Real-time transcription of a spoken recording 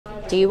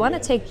Do you want to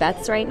take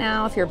bets right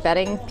now if you're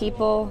betting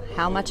people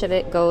how much of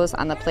it goes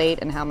on the plate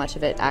and how much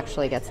of it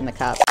actually gets in the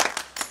cup?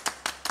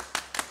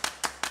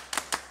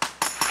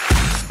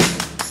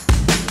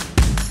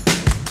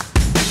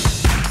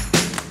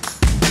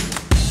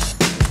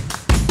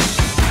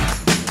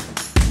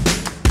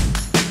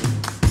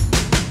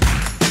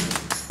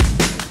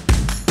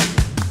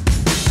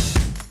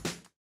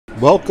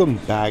 Welcome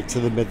back to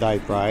the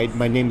Midlife Ride.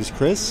 My name is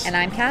Chris. And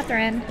I'm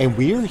Catherine. And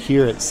we are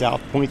here at South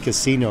Point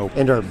Casino.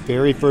 And our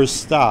very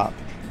first stop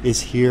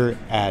is here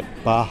at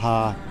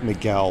Baja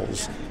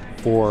Miguel's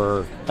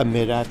for a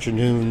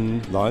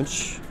mid-afternoon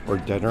lunch or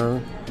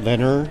dinner.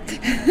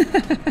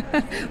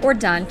 Or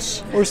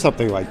dunch. Or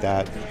something like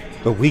that.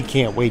 But we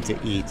can't wait to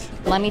eat.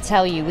 Let me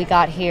tell you, we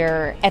got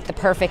here at the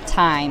perfect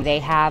time. They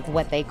have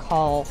what they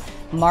call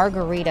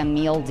margarita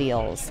meal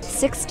deals.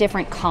 6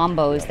 different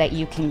combos that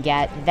you can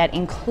get that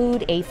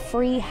include a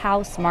free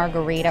house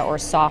margarita or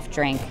soft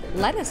drink.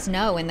 Let us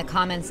know in the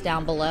comments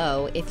down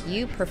below if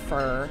you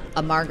prefer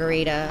a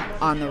margarita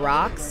on the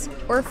rocks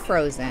or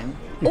frozen,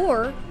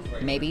 or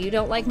maybe you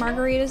don't like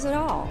margaritas at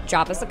all.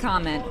 Drop us a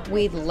comment.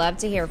 We'd love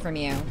to hear from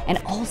you. And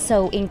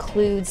also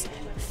includes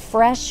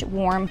fresh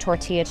warm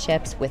tortilla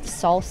chips with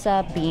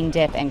salsa, bean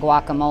dip, and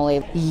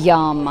guacamole.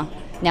 Yum.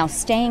 Now,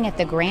 staying at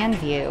the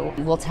Grandview,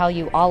 we'll tell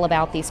you all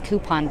about these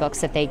coupon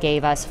books that they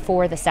gave us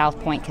for the South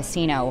Point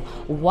Casino,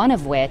 one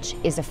of which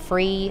is a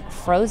free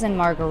frozen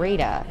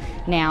margarita.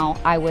 Now,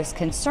 I was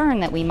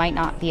concerned that we might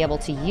not be able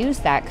to use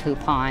that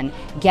coupon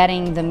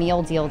getting the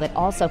meal deal that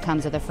also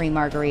comes with a free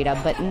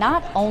margarita, but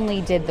not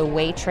only did the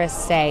waitress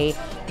say,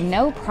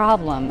 no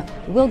problem,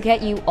 we'll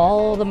get you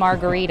all the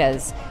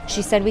margaritas.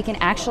 She said we can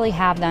actually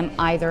have them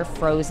either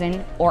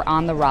frozen or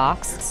on the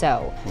rocks,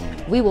 so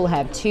we will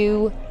have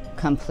 2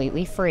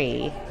 completely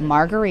free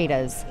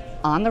margaritas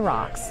on the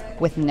rocks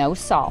with no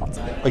salt.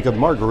 Like a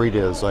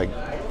margarita is like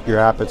your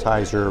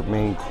appetizer,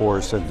 main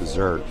course, and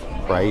dessert,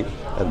 right?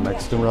 At a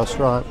Mexican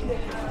restaurant.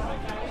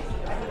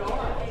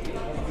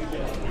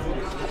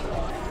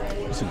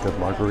 It's a good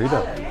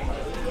margarita.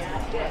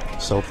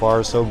 So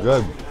far, so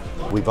good.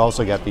 We've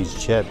also got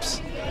these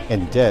chips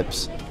and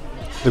dips.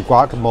 The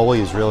guacamole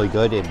is really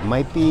good.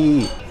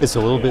 It's a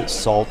little bit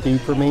salty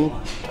for me.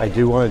 I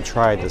do want to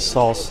try the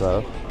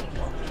salsa.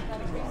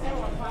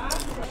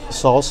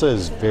 Salsa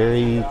is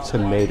very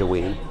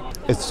tomatoey.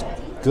 It's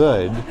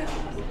good,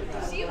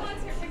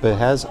 but it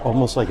has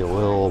almost like a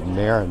little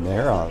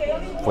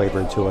marinara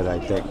flavor to it, I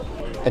think.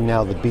 And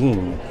now the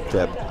bean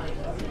dip.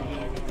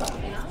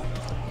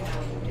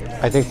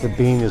 I think the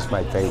bean is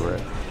my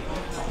favorite.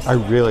 I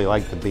really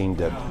like the bean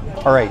dip.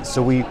 All right,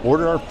 so we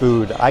ordered our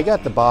food. I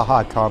got the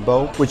Baja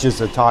combo, which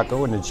is a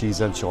taco and a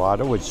cheese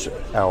enchilada, which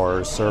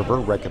our server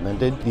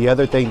recommended. The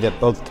other thing that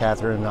both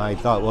Catherine and I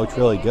thought looked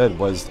really good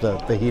was the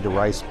fajita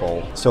rice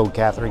bowl. So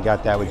Catherine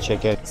got that with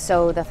chicken.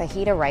 So the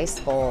fajita rice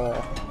bowl,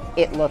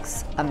 it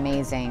looks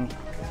amazing.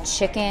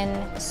 Chicken,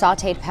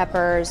 sauteed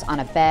peppers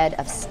on a bed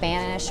of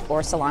Spanish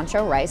or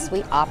cilantro rice.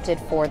 We opted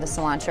for the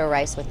cilantro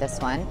rice with this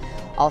one.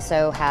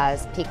 Also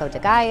has pico de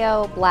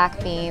gallo,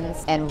 black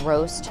beans, and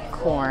roast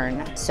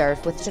corn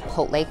served with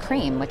chipotle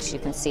cream, which you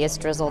can see is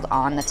drizzled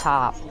on the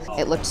top.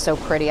 It looked so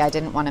pretty, I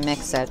didn't want to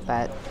mix it,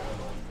 but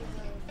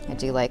I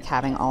do like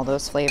having all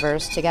those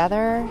flavors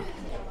together.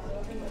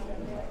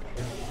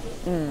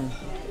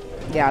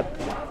 Yeah,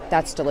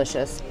 that's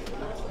delicious.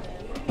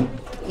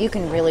 You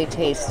can really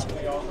taste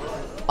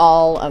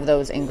all of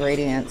those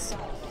ingredients.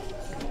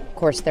 Of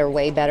course, they're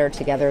way better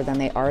together than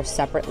they are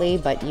separately,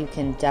 but you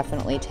can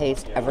definitely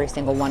taste every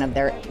single one of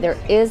there. There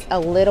is a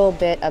little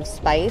bit of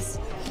spice,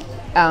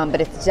 but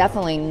it's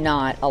definitely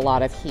not a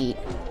lot of heat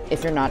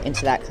if you're not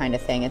into that kind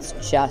of thing. It's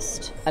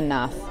just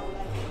enough.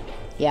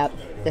 Yep,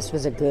 this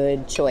was a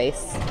good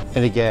choice.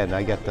 And again,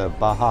 I got the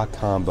Baja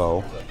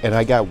combo, and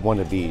I got one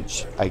of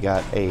each. I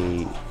got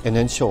an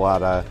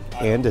enchilada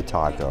and a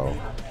taco.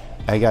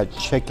 I got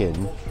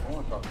chicken.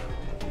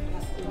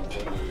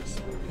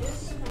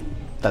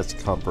 That's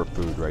comfort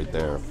food right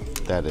there.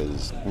 That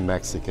is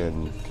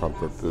Mexican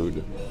comfort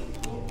food.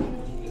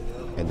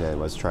 And then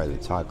let's try the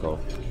taco.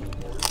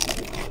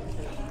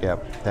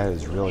 Yep, that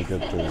is really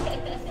good food.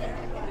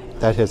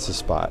 That hits the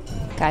spot.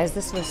 Guys,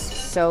 this was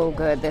so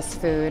good, this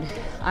food.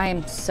 I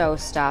am so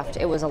stuffed.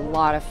 It was a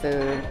lot of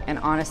food, and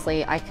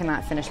honestly, I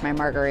cannot finish my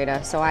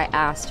margarita, so I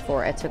asked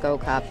for a to-go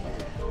cup.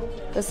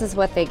 This is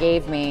what they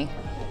gave me,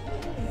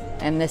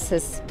 and this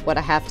is what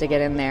I have to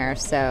get in there,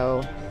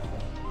 so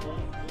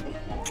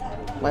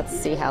let's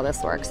see how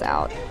this works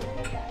out.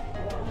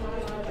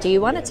 Do you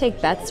want to take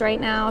bets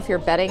right now if you're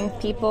betting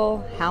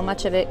people how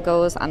much of it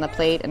goes on the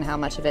plate and how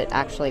much of it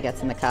actually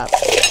gets in the cup?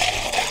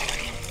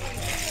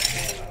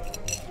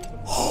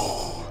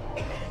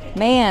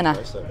 Man,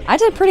 I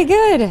did pretty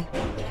good.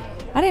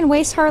 I didn't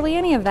waste hardly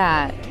any of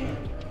that.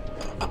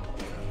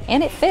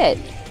 And it fit.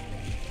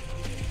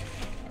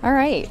 All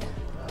right.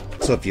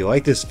 So if you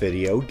like this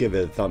video, give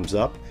it a thumbs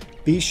up.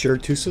 Be sure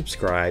to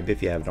subscribe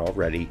if you haven't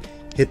already.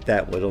 Hit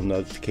that little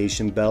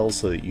notification bell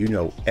so that you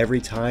know every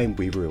time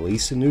we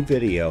release a new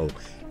video,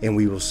 and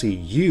we will see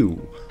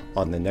you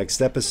on the next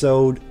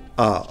episode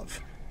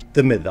of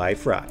the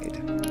Midlife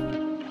Ride.